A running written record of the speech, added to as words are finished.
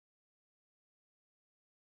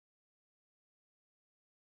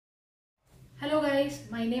Hello guys,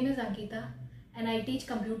 my name is Ankita and I teach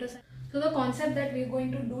computer science. So the concept that we are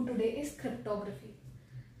going to do today is cryptography.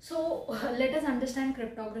 So let us understand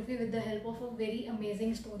cryptography with the help of a very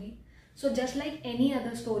amazing story. So just like any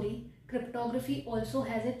other story, cryptography also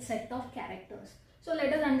has its set of characters. So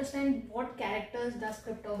let us understand what characters does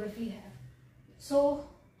cryptography have. So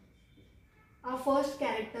our first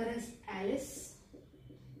character is Alice,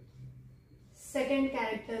 second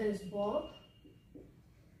character is Bob,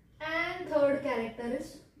 and third character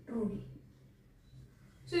is Trudy.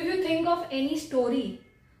 So if you think of any story,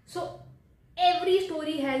 so every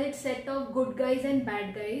story has its set of good guys and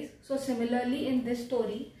bad guys. So similarly in this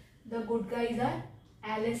story, the good guys are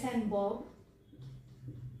Alice and Bob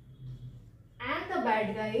and the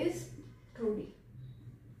bad guy is Trudy.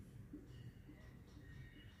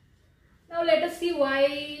 Now let us see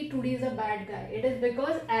why Trudy is a bad guy. It is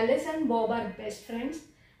because Alice and Bob are best friends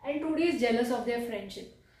and Trudy is jealous of their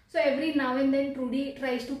friendship. So every now and then Trudy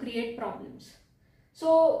tries to create problems.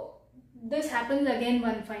 So this happens again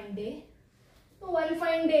one fine day. So one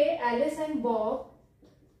fine day Alice and Bob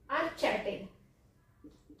are chatting.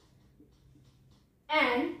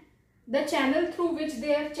 And the channel through which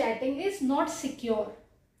they are chatting is not secure.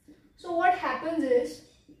 So what happens is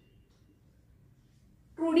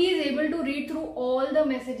Trudy is able to read through all the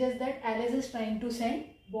messages that Alice is trying to send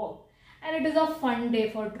Bob. And it is a fun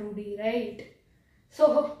day for Trudy, right?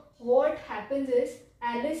 So what happens is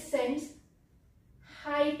Alice sends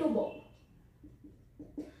hi to Bob.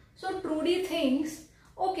 So Trudy thinks,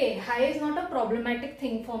 okay, hi is not a problematic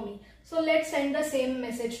thing for me. So let's send the same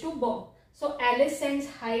message to Bob. So Alice sends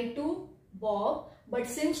hi to Bob, but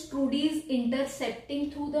since Trudy is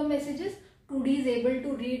intercepting through the messages, Trudy is able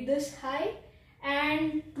to read this hi,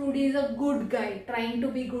 and Trudy is a good guy, trying to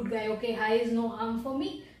be good guy. Okay, hi is no harm for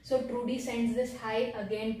me. So Trudy sends this hi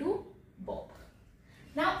again to Bob.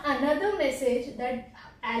 Now another message that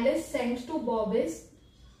Alice sends to Bob is,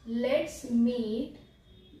 let's meet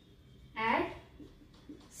at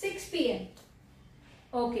 6 p.m.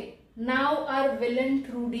 Okay, now our villain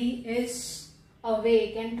Trudy is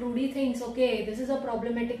awake and Trudy thinks, okay, this is a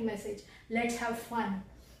problematic message, let's have fun.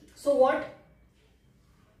 So what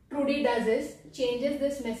Trudy does is changes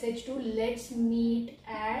this message to let's meet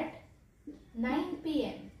at 9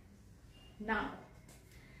 p.m. Now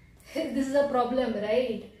this is a problem,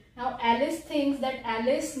 right? Now Alice thinks that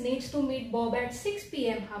Alice needs to meet Bob at 6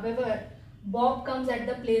 p.m. However, Bob comes at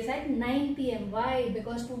the place at 9 p.m. Why?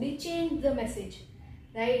 Because Trudy changed the message,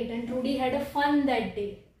 right? And Trudy had a fun that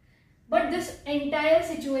day. But this entire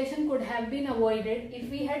situation could have been avoided if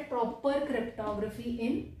we had proper cryptography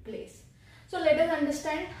in place. So let us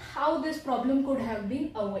understand how this problem could have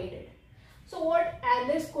been avoided. So what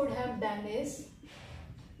Alice could have done is,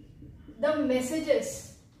 the messages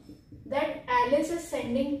that Alice is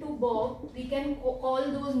sending to Bob, we can call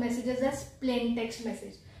those messages as plain text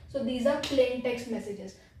message. So these are plain text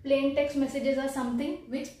messages. Plain text messages are something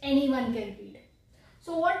which anyone can read.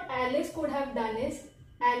 So what Alice could have done is,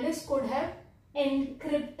 Alice could have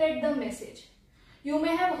encrypted the message. You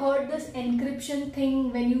may have heard this encryption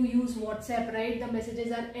thing when you use WhatsApp, right? The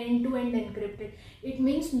messages are end-to-end encrypted. It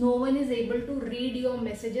means no one is able to read your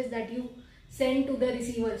messages that you send to the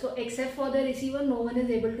receiver. So except for the receiver, no one is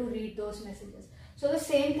able to read those messages. So the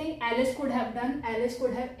same thing Alice could have done. Alice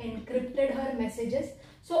could have encrypted her messages.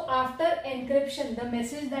 So after encryption, the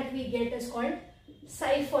message that we get is called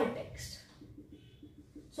ciphertext.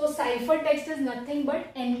 So ciphertext is nothing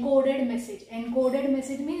but encoded message. Encoded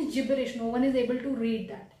message means gibberish. No one is able to read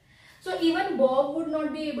that. So even Bob would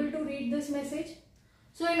not be able to read this message.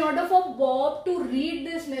 So in order for Bob to read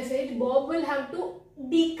this message, Bob will have to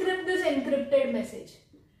decrypt this encrypted message,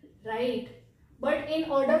 right? But in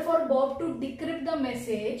order for Bob to decrypt the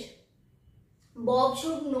message, Bob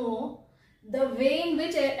should know the way in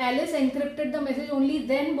which Alice encrypted the message. Only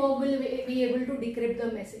then Bob will be able to decrypt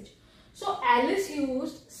the message. So Alice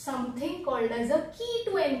used something called as a key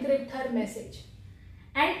to encrypt her message.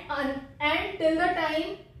 And till the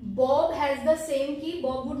time Bob has the same key,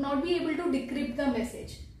 Bob would not be able to decrypt the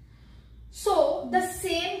message. So the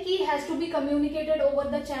same key has to be communicated over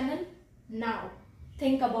the channel. Now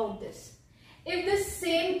think about this. If this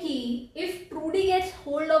same key, if Trudy gets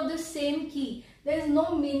hold of this same key, there is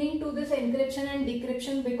no meaning to this encryption and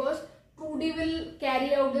decryption, because Trudy will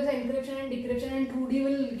carry out this encryption and decryption and Trudy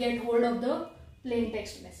will get hold of the plain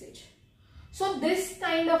text message. So this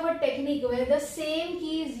kind of a technique where the same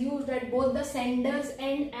key is used at both the sender's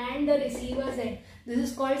end and the receiver's end, this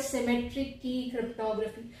is called symmetric key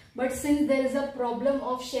cryptography. But since there is a problem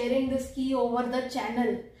of sharing this key over the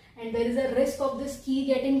channel and there is a risk of this key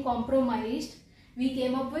getting compromised, we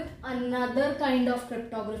came up with another kind of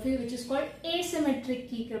cryptography which is called asymmetric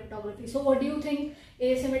key cryptography. So what do you think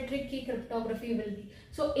asymmetric key cryptography will be?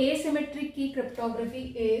 So asymmetric key cryptography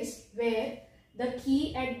is where the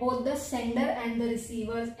key at both the sender and the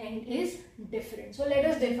receiver's end is different. So let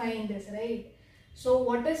us define this, right? So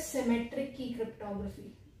what is symmetric key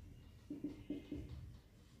cryptography?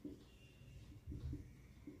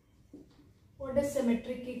 What is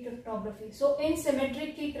symmetric key cryptography? So in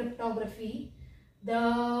symmetric key cryptography,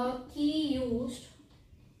 the key used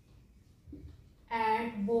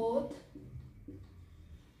at both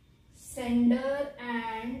sender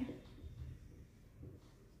and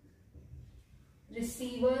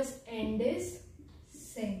receiver's end is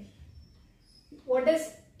same. What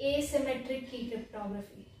is asymmetric key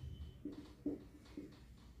cryptography?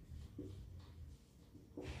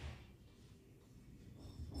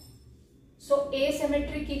 So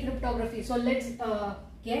asymmetric key cryptography. So let's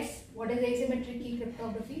guess what is asymmetric key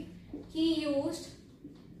cryptography. Key used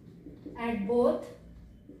at both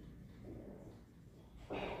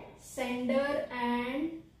sender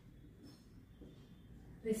and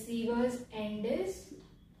receiver's end is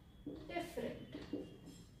different.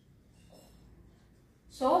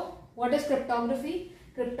 So what is cryptography?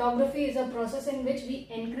 Cryptography is a process in which we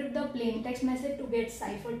encrypt the plain text message to get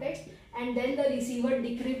ciphertext, and then the receiver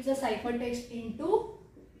decrypts the ciphertext into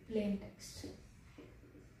plain text.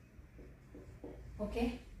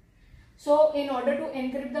 Okay. So in order to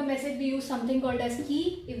encrypt the message, we use something called as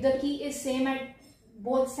key. If the key is same at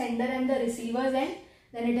both sender and the receiver's end,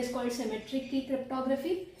 then it is called symmetric key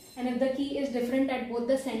cryptography. And if the key is different at both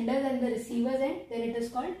the sender's and the receiver's end, then it is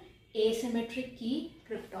called asymmetric key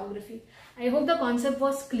cryptography. I hope the concept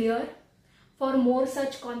was clear. For more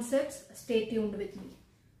such concepts, stay tuned with me.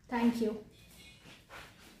 Thank you.